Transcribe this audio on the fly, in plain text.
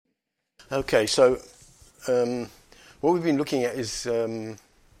Okay, so what we've been looking at is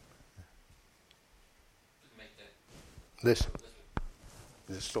this.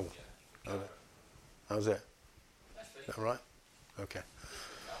 Is it still? How's that? Is that right? Okay.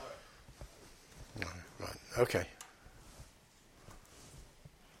 Right. Okay.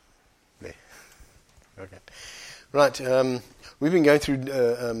 There. Okay. Right. We've been going through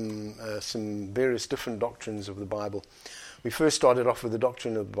some various different doctrines of the Bible. We first started off with the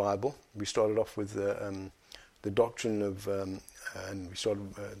doctrine of the Bible. We started off with the doctrine of, and we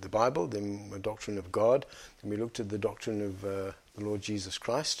started the Bible, then the doctrine of God. Then we looked at the doctrine of the Lord Jesus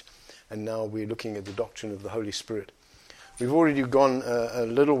Christ, and now we're looking at the doctrine of the Holy Spirit. We've already gone a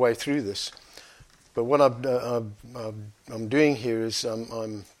little way through this, but what I'm doing here is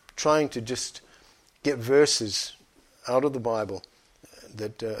I'm trying to just get verses out of the Bible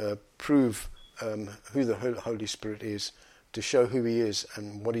that prove who the Holy Spirit is, to show who he is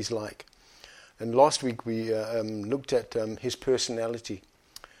and what he's like. And last week we looked at his personality,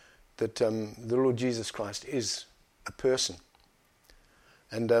 that the Lord Jesus Christ is a person,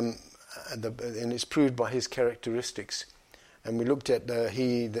 and it's proved by his characteristics. And we looked at that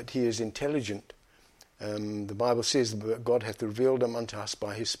he is intelligent. The Bible says that God hath revealed him unto us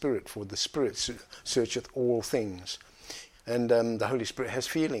by his Spirit, for the Spirit searcheth all things. And the Holy Spirit has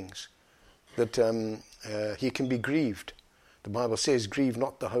feelings, that he can be grieved. The Bible says, grieve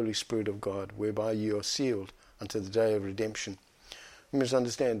not the Holy Spirit of God, whereby you are sealed unto the day of redemption. We must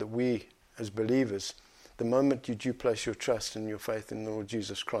understand that we, as believers, the moment you do place your trust and your faith in the Lord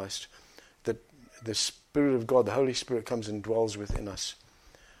Jesus Christ, that the Spirit of God, the Holy Spirit, comes and dwells within us.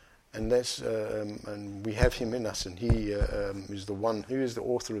 And that's and we have him in us, and he is the one who is the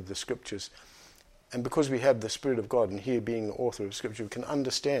author of the Scriptures. And because we have the Spirit of God, and he being the author of Scripture, we can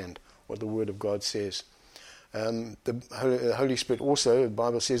understand what the Word of God says. The Holy Spirit also, the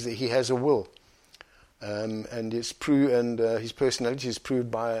Bible says that he has a will, and his personality is proved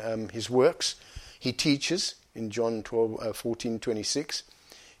by his works. He teaches in John 14:26.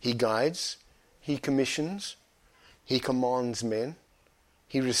 He guides, he commissions, he commands men,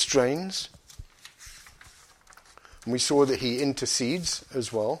 he restrains. And we saw that he intercedes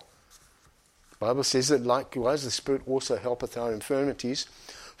as well. The Bible says that likewise the Spirit also helpeth our infirmities.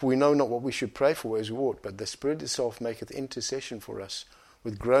 For we know not what we should pray for as we ought, but the Spirit itself maketh intercession for us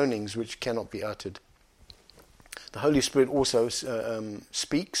with groanings which cannot be uttered. The Holy Spirit also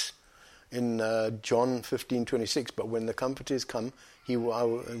speaks in John 15:26. But when the Comforter come, I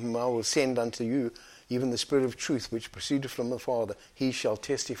will send unto you even the Spirit of truth, which proceedeth from the Father. He shall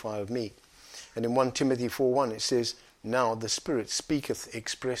testify of me. And in 1 Timothy 4:1 it says, now the Spirit speaketh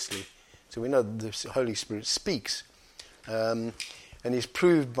expressly. So we know that the Holy Spirit speaks. And he's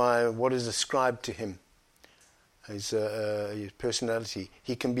proved by what is ascribed to him, his personality.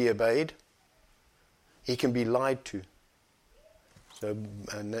 He can be obeyed. He can be lied to. So,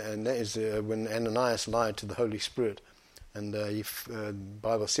 and that is when Ananias lied to the Holy Spirit. And the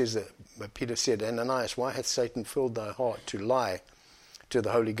Bible says that Peter said, Ananias, why hath Satan filled thy heart to lie to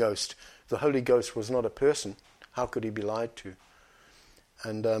the Holy Ghost? If the Holy Ghost was not a person, how could he be lied to?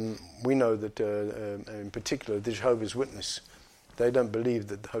 And we know that in particular the Jehovah's Witness, they don't believe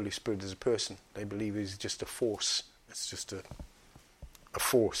that the Holy Spirit is a person. They believe he's just a force. It's just a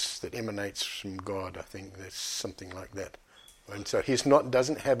force that emanates from God. I think there's something like that. And so he's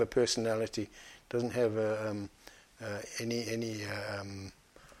doesn't have a personality, doesn't have any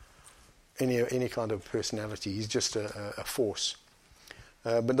kind of personality. He's just a force.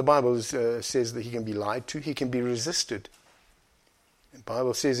 But the Bible says that he can be lied to. He can be resisted. The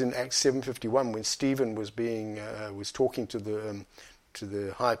Bible says in Acts 7:51, when Stephen was talking to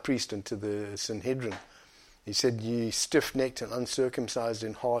the high priest and to the Sanhedrin, he said, "Ye stiff-necked and uncircumcised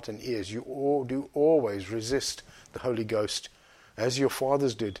in heart and ears, you all do always resist the Holy Ghost, as your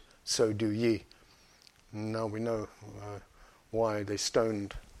fathers did, so do ye." Now we know why they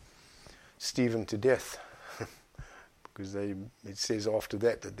stoned Stephen to death, because it says after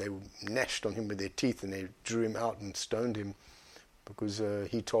that they gnashed on him with their teeth and they drew him out and stoned him, because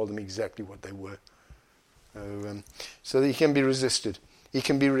he told them exactly what they were. So he can be resisted. He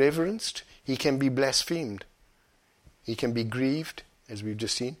can be reverenced. He can be blasphemed. He can be grieved, as we've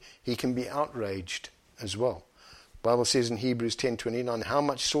just seen. He can be outraged as well. The Bible says in Hebrews 10:29, how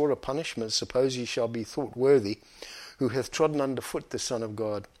much sorer punishment suppose ye shall be thought worthy, who hath trodden under foot the Son of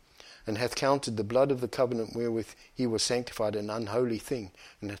God, and hath counted the blood of the covenant wherewith he was sanctified an unholy thing,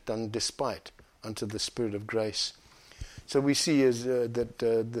 and hath done despite unto the Spirit of grace. So we see that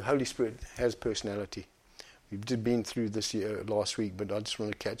the Holy Spirit has personality. We've been through this last week, but I just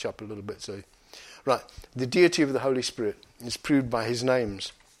want to catch up a little bit. So, right, the deity of the Holy Spirit is proved by his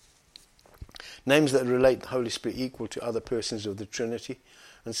names. Names that relate the Holy Spirit equal to other persons of the Trinity.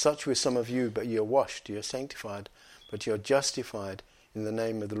 And such were some of you, but you are washed, you are sanctified, but you are justified in the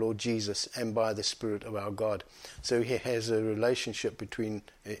name of the Lord Jesus and by the Spirit of our God. So he has a relationship between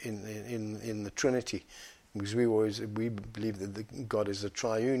in the Trinity, because we believe that God is a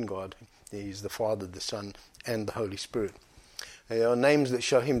triune God. He is the Father, the Son, and the Holy Spirit. There are names that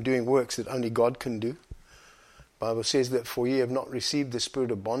show him doing works that only God can do. The Bible says that for ye have not received the spirit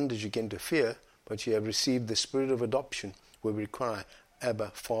of bondage again to fear, but ye have received the spirit of adoption, where we cry,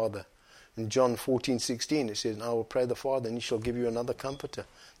 Abba, Father. In John 14:16 it says, I will pray the Father, and he shall give you another comforter,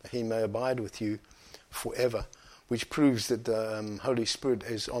 that he may abide with you forever, which proves that the Holy Spirit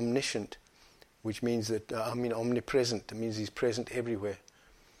is omniscient, which means that, omnipresent. It means he's present everywhere.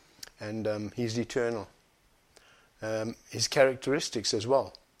 And he's eternal. His characteristics as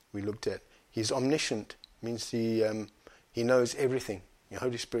well, we looked at. He's omniscient, means he knows everything. The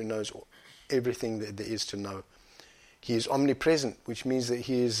Holy Spirit knows everything that there is to know. He is omnipresent, which means that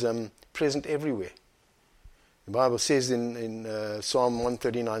he is present everywhere. The Bible says in Psalm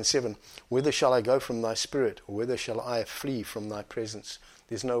 139:7, whither shall I go from thy spirit, or whither shall I flee from thy presence?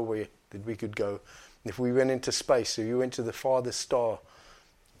 There's nowhere that we could go. If we went into space, if you went to the farthest star,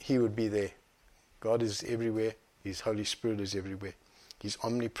 he would be there. God is everywhere. His Holy Spirit is everywhere. He's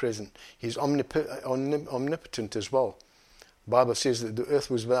omnipresent. He's omnipotent as well. The Bible says that the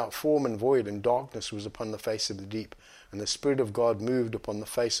earth was without form and void, and darkness was upon the face of the deep, and the Spirit of God moved upon the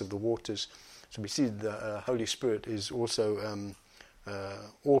face of the waters. So we see the Holy Spirit is also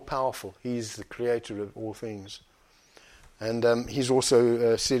all-powerful. He's the creator of all things. And he's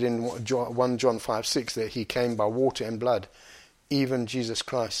also said in 1 John 5:6 that he came by water and blood, even Jesus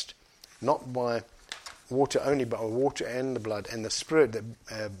Christ, not by water only, but by water and the blood, and the Spirit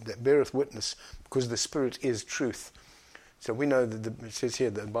that beareth witness, because the Spirit is truth. So we know that it says here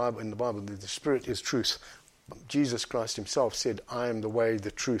that in the Bible that the Spirit is truth. Jesus Christ himself said, I am the way,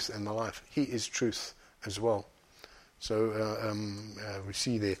 the truth, and the life. He is truth as well. So we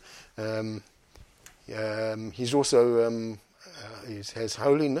see there. He's also has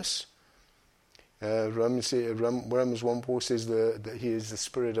holiness. Romans 1:4 says that he is the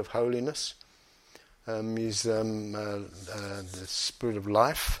Spirit of holiness. He's the Spirit of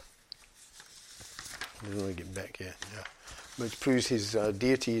life. I don't want to get back here. Yeah. Which proves his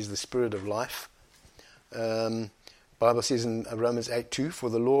deity is the Spirit of life. Bible says in Romans 8:2, for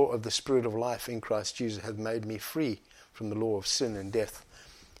the law of the Spirit of life in Christ Jesus hath made me free from the law of sin and death.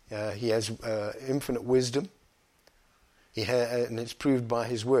 He has infinite wisdom. And it's proved by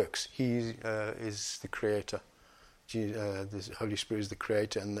his works. He is the creator. The Holy Spirit is the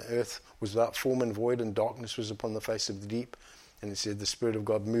creator, and the earth was without form and void, and darkness was upon the face of the deep. And it said the Spirit of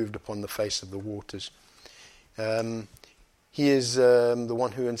God moved upon the face of the waters. He is the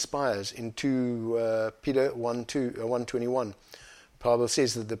one who inspires. In 2 Peter 1:21, the Bible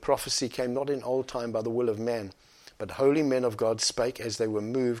says that the prophecy came not in old time by the will of man, but holy men of God spake as they were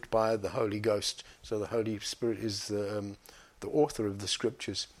moved by the Holy Ghost. So the Holy Spirit is the author of the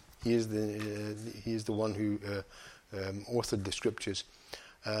Scriptures. He is the one who authored the Scriptures.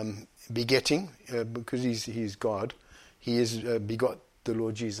 Begetting, because he's God, he is begot the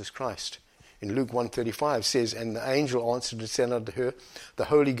Lord Jesus Christ. In Luke 1:35 says, and the angel answered and said unto her, the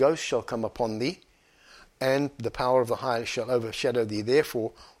Holy Ghost shall come upon thee, and the power of the high shall overshadow thee.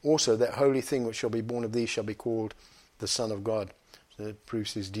 Therefore also that holy thing which shall be born of thee shall be called the Son of God. So that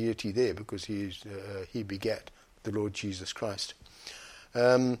proves his deity there, because he begat the Lord Jesus Christ.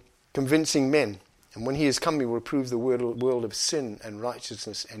 Convincing men. And when he is come, he will reprove the world of sin and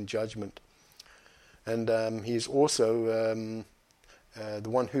righteousness and judgment. And he is also the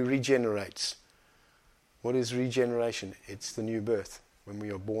one who regenerates. What is regeneration? It's the new birth, when we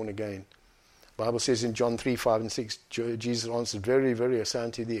are born again. The Bible says in John 3:5-6, Jesus answered, very, very, I say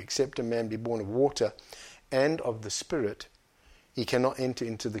unto thee, except a man be born of water and of the Spirit, he cannot enter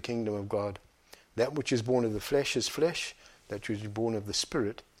into the kingdom of God. That which is born of the flesh is flesh, that which is born of the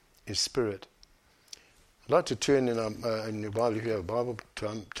Spirit is spirit. I'd like to turn in your Bible, if you have a Bible,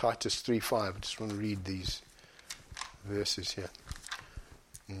 to Titus 3:5. I just want to read these verses here.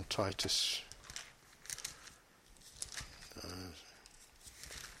 In Titus.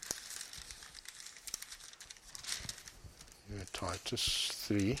 Titus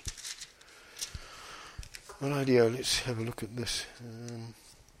 3. Good idea. Let's have a look at this.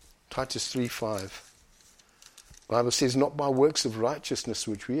 Titus 3:5. The Bible says, not by works of righteousness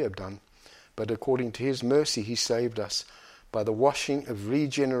which we have done, but according to his mercy he saved us by the washing of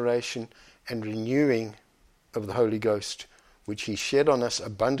regeneration and renewing of the Holy Ghost, which he shed on us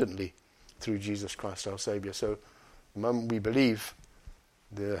abundantly through Jesus Christ our Saviour. So the moment we believe,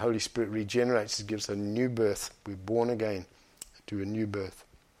 The Holy Spirit regenerates us, gives us a new birth. We're born again to a new birth.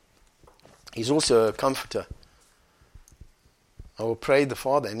 He's also a comforter. I will pray the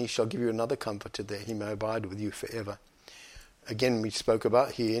Father, and he shall give you another comforter, that he may abide with you forever. Again, we spoke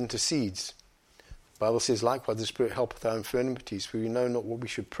about, he intercedes. The Bible says, likewise the Spirit helpeth our infirmities, for we know not what we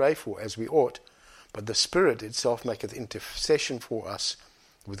should pray for as we ought, but the Spirit itself maketh intercession for us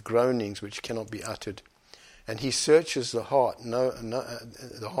with groanings which cannot be uttered. And he searches the heart,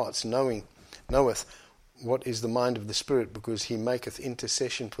 the hearts, knoweth what is the mind of the Spirit, because he maketh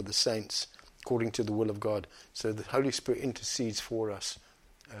intercession for the saints according to the will of God. So the Holy Spirit intercedes for us,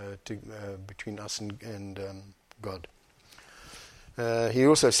 between us and God. He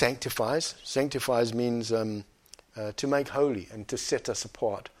also sanctifies. Sanctifies means to make holy and to set us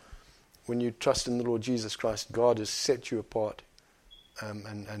apart. When you trust in the Lord Jesus Christ, God has set you apart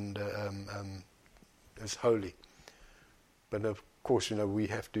and as holy. But of course, we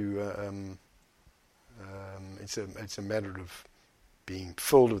have to. It's a matter of being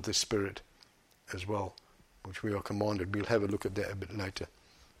filled with the Spirit as well, which we are commanded. We'll have a look at that a bit later.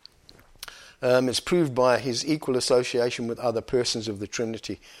 It's proved by his equal association with other persons of the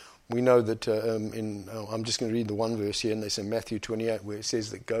Trinity. We know that I'm just going to read the one verse here, and it's in Matthew 28, where it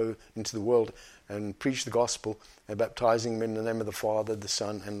says that go into the world and preach the gospel, and baptizing them in the name of the Father, the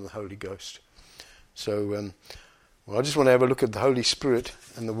Son, and the Holy Ghost. So, I just want to have a look at the Holy Spirit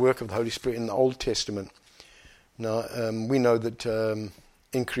and the work of the Holy Spirit in the Old Testament. Now, we know that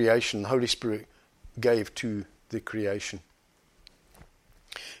in creation, the Holy Spirit gave to the creation.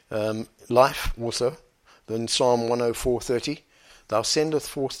 Life also, then Psalm 104:30, thou sendest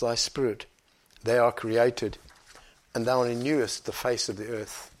forth thy Spirit, they are created, and thou renewest the face of the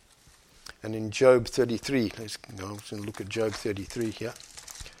earth. And in Job 33, let's go and look at Job 33 here.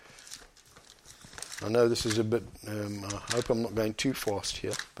 I know this is a bit, I hope I'm not going too fast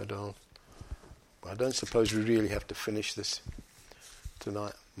here, but I don't suppose we really have to finish this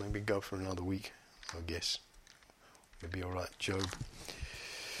tonight. Maybe go for another week, I guess. It'll be all right. Job.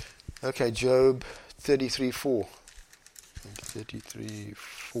 Okay, Job 33:4.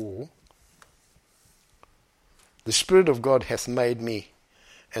 33:4. The Spirit of God hath made me,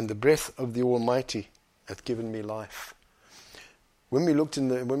 and the breath of the Almighty hath given me life. When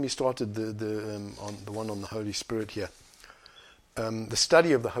we started on the one on the Holy Spirit here, the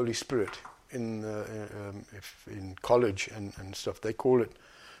study of the Holy Spirit in college and stuff, they call it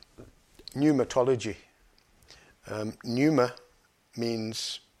pneumatology. Pneuma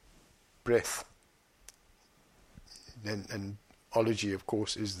means breath, and ology, of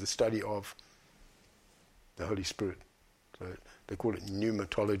course, is the study of the Holy Spirit. So they call it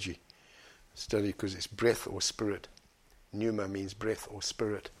pneumatology study because it's breath or spirit. Pneuma means breath or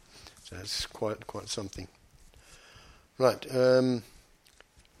spirit, so it's quite something. Right. So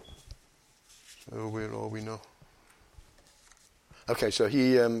where are we now? Okay, so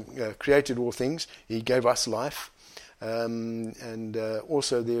he created all things. He gave us life, and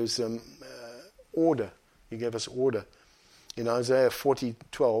also there's order. He gave us order. In Isaiah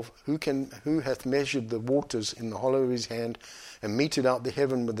 40:12, who hath measured the waters in the hollow of his hand, and meted out the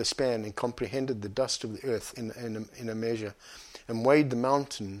heaven with a span, and comprehended the dust of the earth in a measure, and weighed the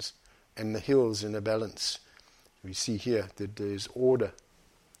mountains and the hills in a balance. We see here that there's order,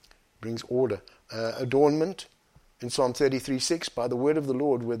 brings order. Adornment, in Psalm 33:6, by the word of the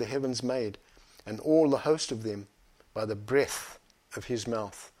Lord were the heavens made, and all the host of them by the breath of his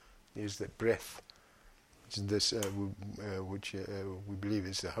mouth. There's that breath. This, which we believe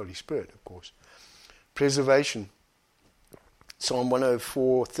is the Holy Spirit, of course. Preservation. Psalm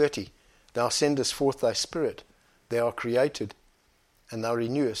 104:30. Thou sendest forth thy Spirit, they are created, and thou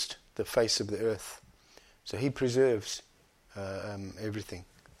renewest the face of the earth. So he preserves everything.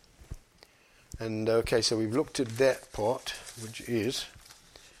 And okay, so we've looked at that part, which is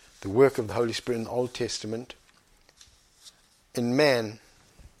the work of the Holy Spirit in the Old Testament. In man,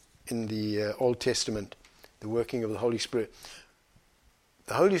 in the Old Testament, the working of the Holy Spirit.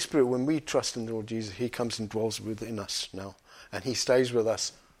 The Holy Spirit, when we trust in the Lord Jesus, he comes and dwells within us now. And he stays with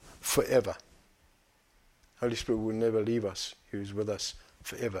us forever. Holy Spirit will never leave us. He is with us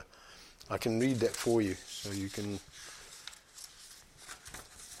forever. I can read that for you, so you can...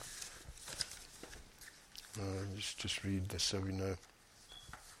 just read this so we know.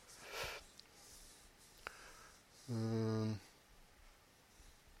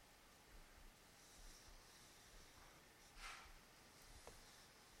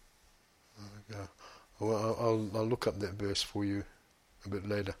 Well, I'll look up that verse for you a bit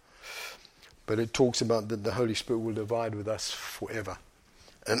later. But it talks about that the Holy Spirit will abide with us forever.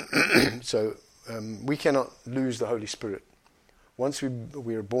 And so we cannot lose the Holy Spirit. once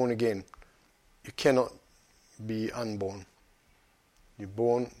we are born again, you cannot be unborn. You're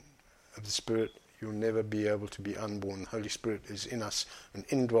born of the Spirit. You'll never be able to be unborn. The Holy Spirit is in us and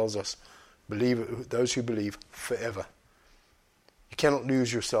indwells us. Those who believe forever. You cannot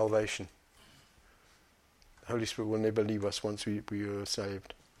lose your salvation. The Holy Spirit will never leave us once we are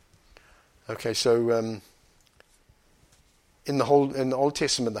saved. Okay, so in the Old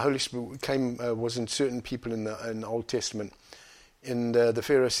Testament, the Holy Spirit was in certain people in the Old Testament. And the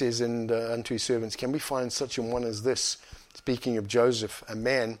Pharaoh says unto his servants, "Can we find such a one as this?" Speaking of Joseph, a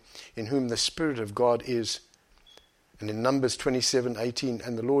man in whom the Spirit of God is. And in Numbers 27:18,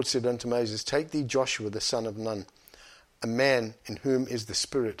 "And the Lord said unto Moses, Take thee Joshua the son of Nun, a man in whom is the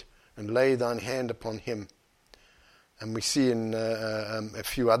Spirit, and lay thine hand upon him." And we see in a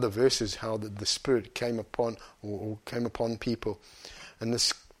few other verses how the Spirit came upon or came upon people. And the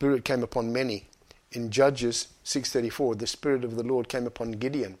Spirit came upon many. In Judges 6:34, the Spirit of the Lord came upon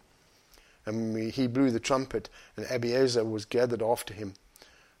Gideon. And he blew the trumpet, and Abiezer was gathered after him.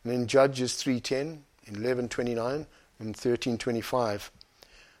 And in Judges 3:10, 11:29, and 13:25.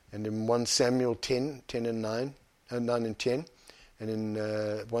 And in 1 Samuel 10 and 9 and 10. And in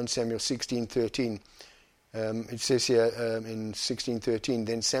 1 Samuel 16:13, it says here in 16:13,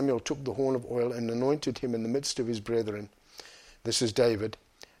 "Then Samuel took the horn of oil and anointed him in the midst of his brethren." This is David.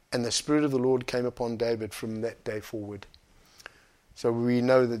 "And the Spirit of the Lord came upon David from that day forward." So we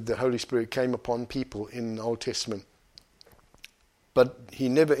know that the Holy Spirit came upon people in the Old Testament. But he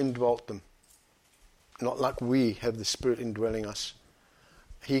never indwelt them. Not like we have the Spirit indwelling us.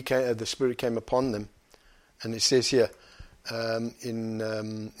 The Spirit came upon them. And it says here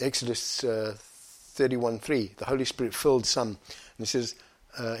in Exodus 31:3, the Holy Spirit filled some. And it says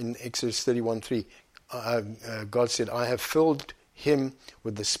in Exodus 31:3, God said, "I have filled him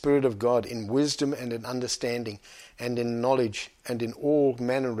with the Spirit of God in wisdom and in understanding and in knowledge and in all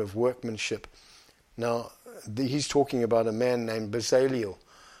manner of workmanship." Now, he's talking about a man named Bezaleel.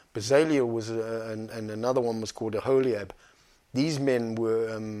 Bezaleel was, and another one was called Aholiab. These men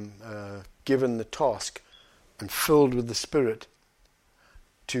were given the task and filled with the Spirit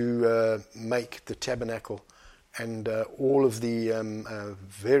to make the tabernacle and all of the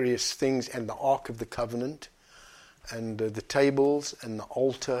various things, and the Ark of the Covenant, and the tables and the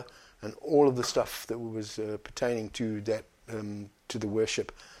altar and all of the stuff that was pertaining to that, to the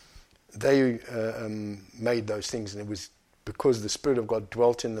worship. They made those things, and it was because the Spirit of God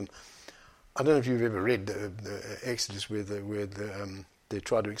dwelt in them. I don't know if you've ever read the Exodus where they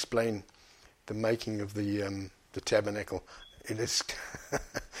try to explain the making of the tabernacle. It is,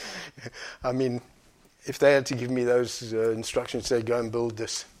 I mean, if they had to give me those instructions, say go and build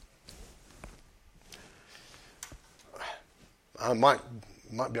this, I might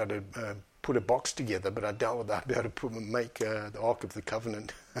be able to put a box together, but I doubt that I'd be able to make the Ark of the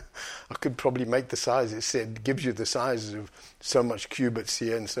Covenant. I could probably make the size. It said gives you the sizes of so much cubits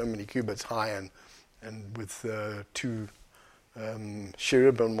here and so many cubits high, and with two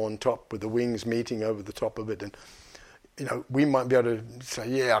cherubim on top with the wings meeting over the top of it. And we might be able to say,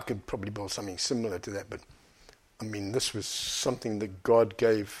 yeah, I could probably build something similar to that. But I mean, this was something that God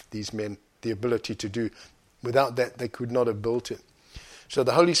gave these men the ability to do. Without that, they could not have built it. So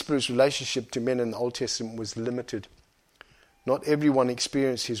the Holy Spirit's relationship to men in the Old Testament was limited. Not everyone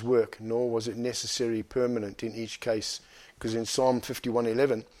experienced his work, nor was it necessarily permanent in each case. Because in Psalm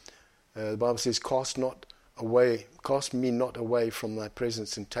 51:11, the Bible says, Cast me not away from thy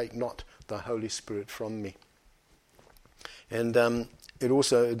presence, and take not thy Holy Spirit from me. And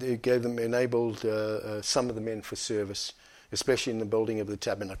it gave them, enabled some of the men for service, especially in the building of the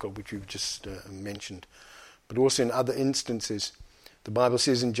tabernacle, which we've just mentioned. But also in other instances, the Bible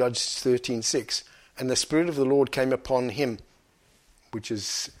says in Judges 13:6, "And the Spirit of the Lord came upon him," which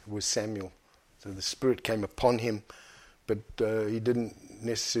was Samuel. So the Spirit came upon him, but he didn't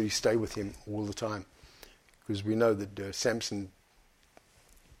necessarily stay with him all the time. Because we know that Samson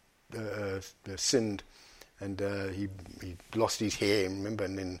sinned, and he lost his hair, remember,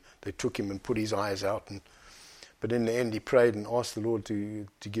 and then they took him and put his eyes out. But in the end he prayed and asked the Lord to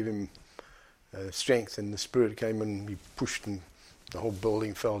give him strength, and the Spirit came and he pushed, and the whole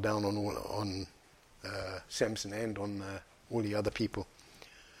building fell down on Samson and on all the other people.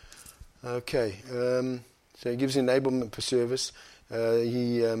 Okay, so he gives enablement for service.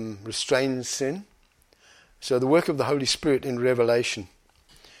 He restrains sin. So the work of the Holy Spirit in revelation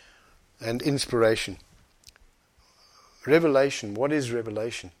and inspiration. Revelation, what is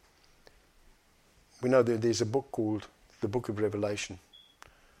revelation? We know that there's a book called the Book of Revelation.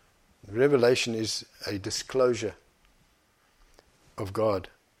 Revelation is a disclosure of God,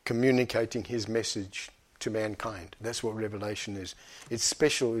 communicating his message to mankind. That's what revelation is. It's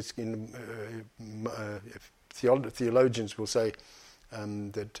special. It's in theologians will say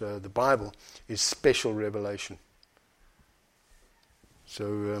that the Bible is special revelation.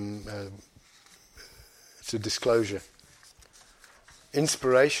 So it's a disclosure.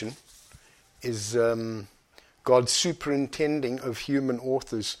 Inspiration is God's superintending of human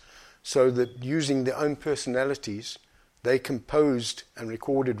authors so that using their own personalities, they composed and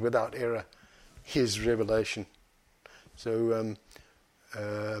recorded without error His revelation. So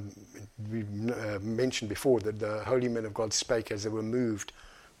we mentioned before that the holy men of God spake as they were moved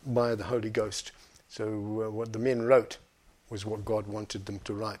by the Holy Ghost. So what the men wrote was what God wanted them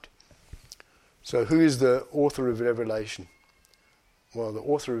to write. So who is the author of Revelation? Well, the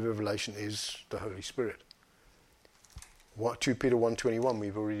author of Revelation is the Holy Spirit. 2 Peter 1:21,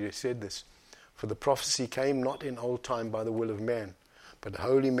 we've already said this. For the prophecy came not in old time by the will of man, but the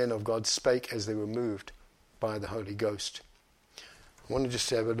holy men of God spake as they were moved by the Holy Ghost. I want to just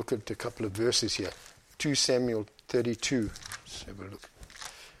have a look at a couple of verses here. 2 Samuel 32. Let's have a look.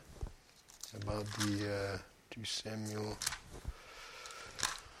 It's about the 2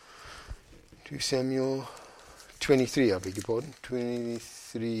 Samuel 23, I beg your pardon.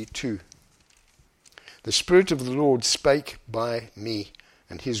 23:2. The Spirit of the Lord spake by me,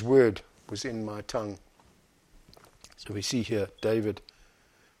 and His word was in my tongue. So we see here David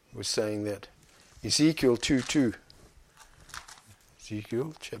was saying that. Ezekiel 2:2.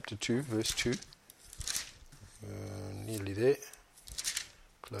 Ezekiel chapter 2, verse 2. Nearly there.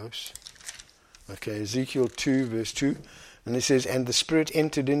 Close. Okay, Ezekiel 2, verse 2. And it says, and the Spirit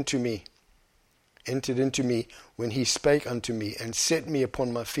entered into me when He spake unto me, and set me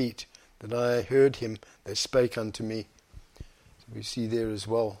upon my feet, that I heard Him that spake unto me. So we see there as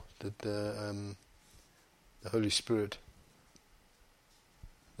well that the Holy Spirit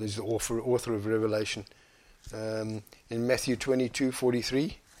is the author of Revelation. In Matthew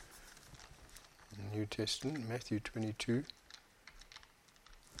 22:43, New Testament, Matthew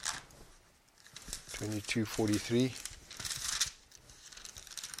 22:43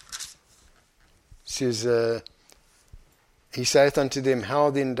 says, He saith unto them, how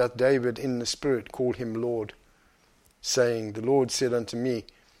then doth David in the Spirit call Him Lord, saying, the Lord said unto me,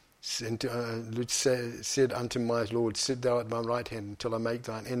 said unto my Lord, sit thou at my right hand until I make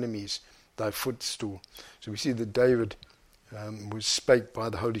thine enemies thy footstool. So we see that David was spake by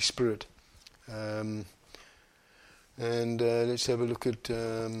the Holy Spirit. And let's have a look at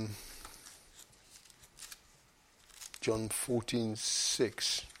John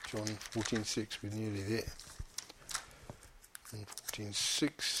 14:6. John 14:6, we're nearly there. John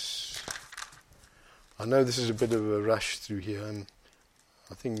 14:6. I know this is a bit of a rush through here, and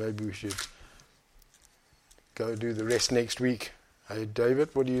I think maybe we should go do the rest next week. Hey,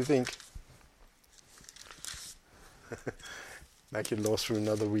 David, what do you think? Make it last for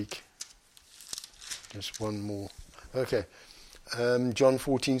another week. Just one more. Okay. John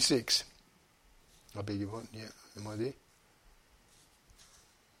 14:6. I beg your pardon. Yeah, am I there?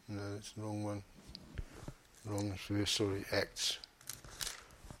 No, it's the wrong one. Wrong verse, sorry. Acts.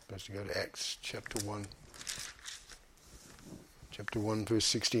 Supposed to go to Acts chapter 1. Chapter 1, verse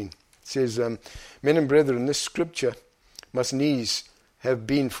 16. It says, men and brethren, this scripture must needs have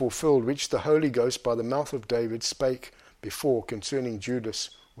been fulfilled, which the Holy Ghost by the mouth of David spake before concerning Judas,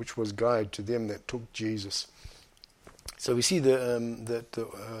 which was guide to them that took Jesus. So we see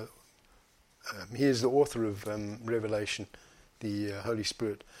here's the author of Revelation, the Holy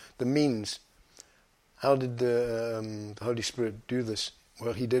Spirit. The means, how did the Holy Spirit do this?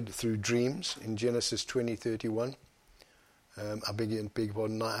 Well, He did through dreams in Genesis 20:31. I beg your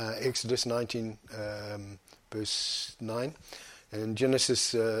pardon, Exodus 19, verse 9. And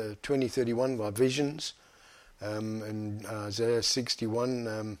Genesis 20:31 by visions. And Isaiah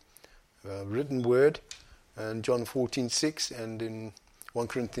 61, written word. And John 14:6. And in 1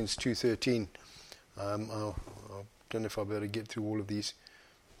 Corinthians 2:13. I don't know if I better get through all of these.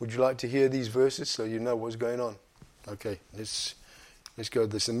 Would you like to hear these verses so you know what's going on? Okay, let's go.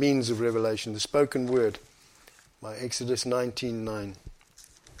 This the means of revelation, the spoken word, by Exodus 19:9.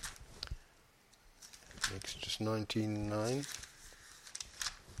 Exodus 19:9.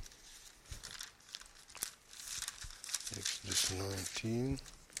 Exodus 19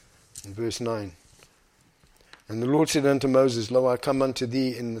 and verse 9. And the Lord said unto Moses, Lo, I come unto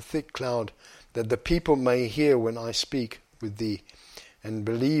thee in the thick cloud, that the people may hear when I speak with thee, and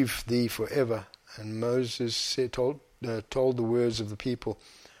believe thee forever. And Moses told the words of the people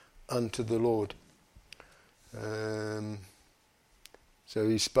unto the Lord. So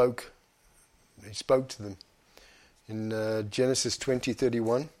he spoke to them. In Genesis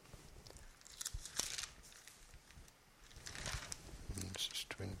 20:31,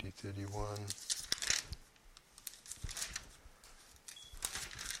 20:31.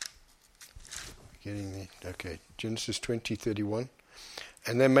 Getting the okay. Genesis 20:31.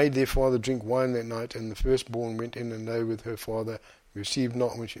 And they made their father drink wine that night, and the firstborn went in and lay with her father, received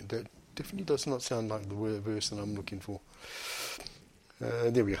not which that definitely does not sound like the verse that I'm looking for.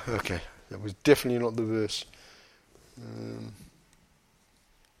 There we go. Okay, that was definitely not the verse.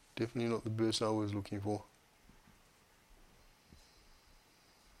 Definitely not the verse I was looking for.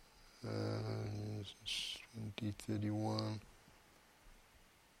 20:31.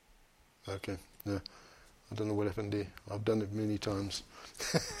 Okay, no, I don't know what happened there. I've done it many times.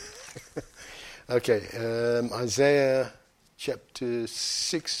 Okay, Isaiah chapter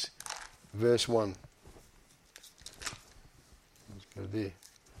 6, verse 1. Let's go there.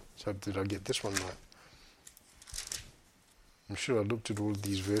 So did I get this one right? I'm sure I looked at all of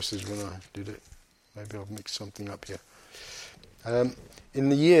these verses when I did it. Maybe I've mixed something up here. In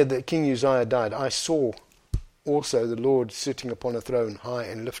the year that King Uzziah died, I saw also the Lord sitting upon a throne, high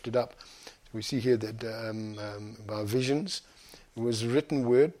and lifted up. We see here that by visions, it was a written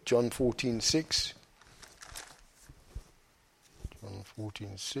word, John 14:6. John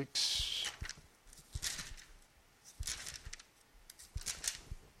 14:6.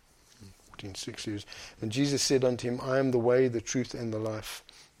 14:6 is, and Jesus said unto him, I am the way, the truth, and the life.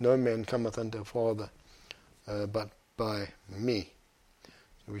 No man cometh unto the Father but by me.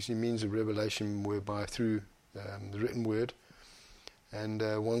 So we see means of revelation whereby through the written word. And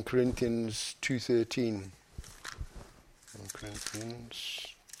 1 Corinthians 2:13. 1 Corinthians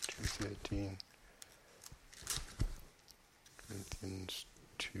 2:13. Corinthians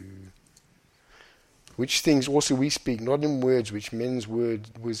 2. Which things also we speak, not in words which men's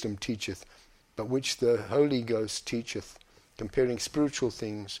wisdom teacheth, but which the Holy Ghost teacheth, comparing spiritual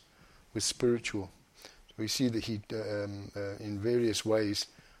things with spiritual. So we see that he, in various ways,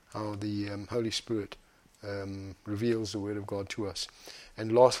 how the Holy Spirit reveals the Word of God to us.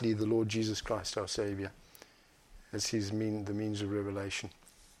 And lastly, the Lord Jesus Christ, our Saviour, as the means of revelation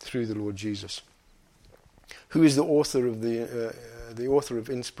through the Lord Jesus. Who is the author of the author of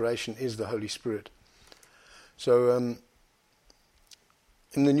inspiration is the Holy Spirit. So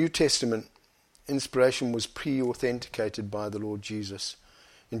in the New Testament, inspiration was pre-authenticated by the Lord Jesus.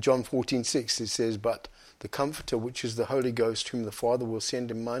 In John 14:6 it says, but the Comforter, which is the Holy Ghost, whom the Father will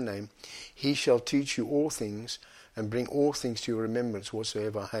send in my name, he shall teach you all things, and bring all things to your remembrance,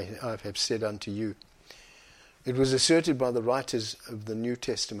 whatsoever I have said unto you. It was asserted by the writers of the New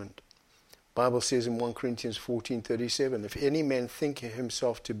Testament. The Bible says in 1 Corinthians 14:37, if any man think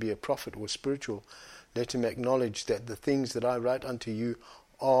himself to be a prophet or spiritual, let him acknowledge that the things that I write unto you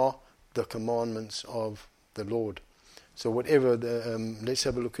are the commandments of the Lord. So whatever, let's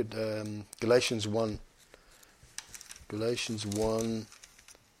have a look at Galatians 1. Galatians 1,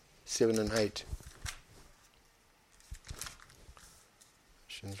 7 and 8.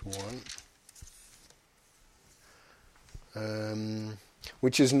 Galatians 1.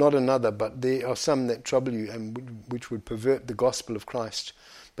 Which is not another, but there are some that trouble you, and which would pervert the gospel of Christ.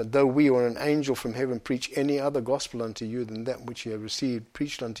 But though we or an angel from heaven preach any other gospel unto you than that which ye have received,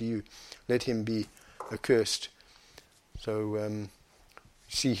 preached unto you, let him be accursed. So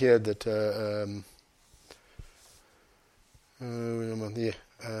see here that it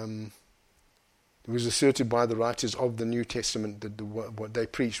was asserted by the writers of the New Testament that what they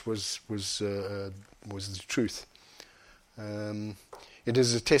preached was the truth. It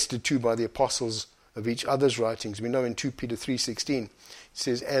is attested to by the apostles of each other's writings. We know in 2 Peter 3:16 it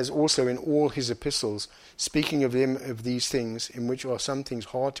says, as also in all his epistles, speaking of them of these things, in which are some things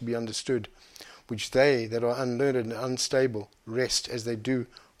hard to be understood, which they that are unlearned and unstable wrest, as they do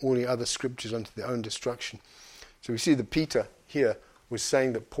all the other scriptures, unto their own destruction. So we see that Peter here was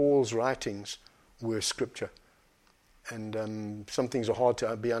saying that Paul's writings were scripture. And some things are hard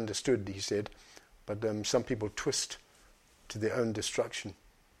to be understood, he said, but some people twist to their own destruction.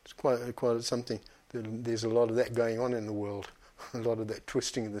 It's quite something. There's a lot of that going on in the world, a lot of that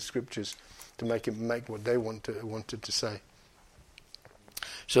twisting of the scriptures to make what they wanted to say.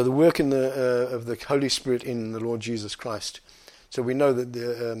 So the work of the Holy Spirit in the Lord Jesus Christ. So we know that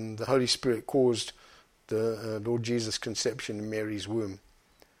the Holy Spirit caused the Lord Jesus' conception in Mary's womb.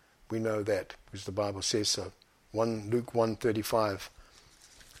 We know that because the Bible says so. Luke 1:35.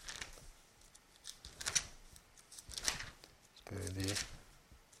 Let's go there.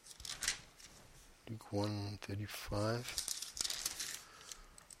 Luke 1:35.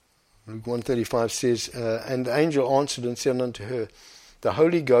 Luke 1:35 says, and the angel answered and said unto her, the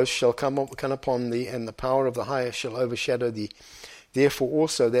Holy Ghost shall come upon thee, and the power of the highest shall overshadow thee. Therefore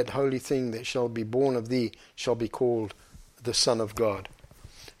also that holy thing that shall be born of thee shall be called the Son of God.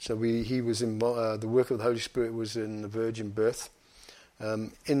 So he was the work of the Holy Spirit was in the virgin birth.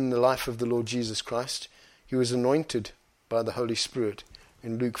 In the life of the Lord Jesus Christ, he was anointed by the Holy Spirit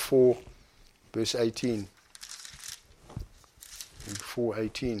in Luke 4, verse 18. Luke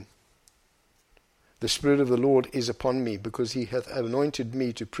 4:18. The Spirit of the Lord is upon me, because he hath anointed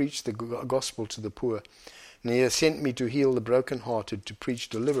me to preach the gospel to the poor. And he hath sent me to heal the brokenhearted, to preach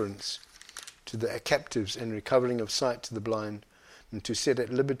deliverance to the captives, and recovering of sight to the blind, and to set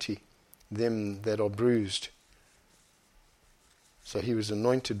at liberty them that are bruised. So he was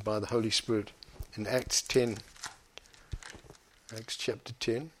anointed by the Holy Spirit. In Acts chapter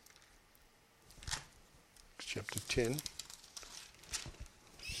 10,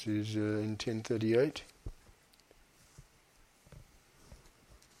 says in 10:38,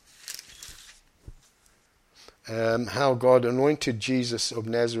 how God anointed Jesus of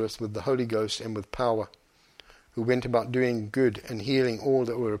Nazareth with the Holy Ghost and with power, who went about doing good and healing all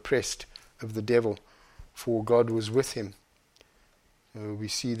that were oppressed of the devil, for God was with him. We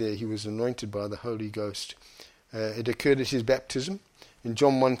see there he was anointed by the Holy Ghost. It occurred at his baptism. In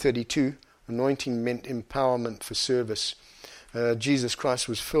John 1:32, anointing meant empowerment for service. Jesus Christ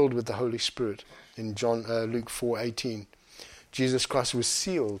was filled with the Holy Spirit. In Luke 4:18, Jesus Christ was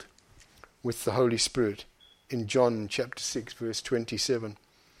sealed with the Holy Spirit. In John chapter 6, verse 27,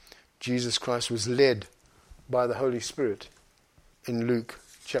 Jesus Christ was led by the Holy Spirit. In Luke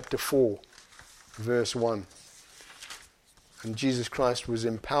chapter 4, verse 1. And Jesus Christ was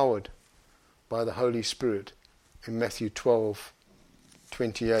empowered by the Holy Spirit in Matthew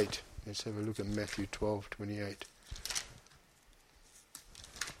 12:28. Let's have a look at Matthew 12:28.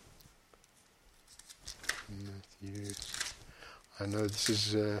 Matthew. I know this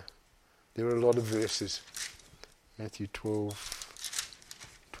is, there are a lot of verses. Matthew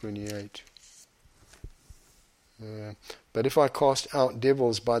 12:28. But if I cast out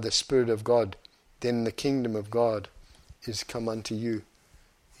devils by the Spirit of God, then the kingdom of God is come unto you.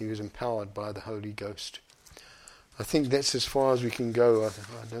 He was empowered by the Holy Ghost. I think that's as far as we can go. I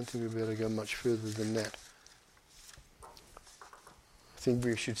don't think we'll be able to go much further than that. I think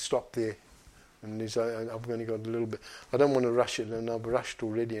we should stop there. And I've only got a little bit. I don't want to rush it, and I've rushed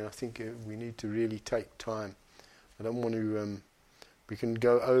already, and I think we need to really take time. I don't want to, we can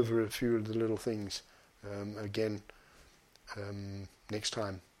go over a few of the little things again next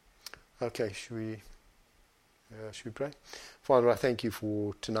time. Okay, should we pray? Father, I thank you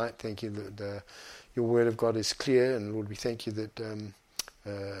for tonight. Thank you that your word of God is clear, and Lord, we thank you that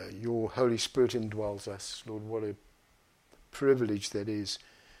your Holy Spirit indwells us. Lord, what a privilege that is.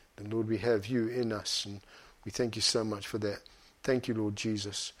 And Lord, we have you in us, and we thank you so much for that. Thank you, Lord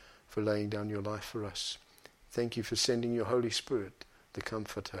Jesus, for laying down your life for us. Thank you for sending your Holy Spirit, the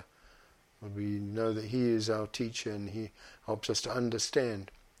Comforter. Lord, we know that he is our teacher, and he helps us to understand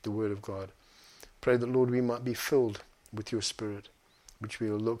the Word of God. Pray that, Lord, we might be filled with your Spirit, which we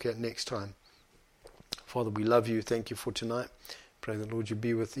will look at next time. Father, we love you. Thank you for tonight. Pray that, Lord, you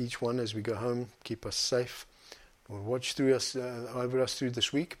be with each one as we go home. Keep us safe. Lord, watch through us, over us through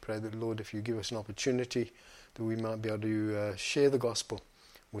this week. Pray that, Lord, if you give us an opportunity, that we might be able to share the gospel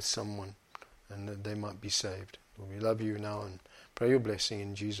with someone, and that they might be saved. Lord, we love you now, and pray your blessing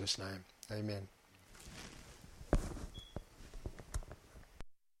in Jesus' name. Amen.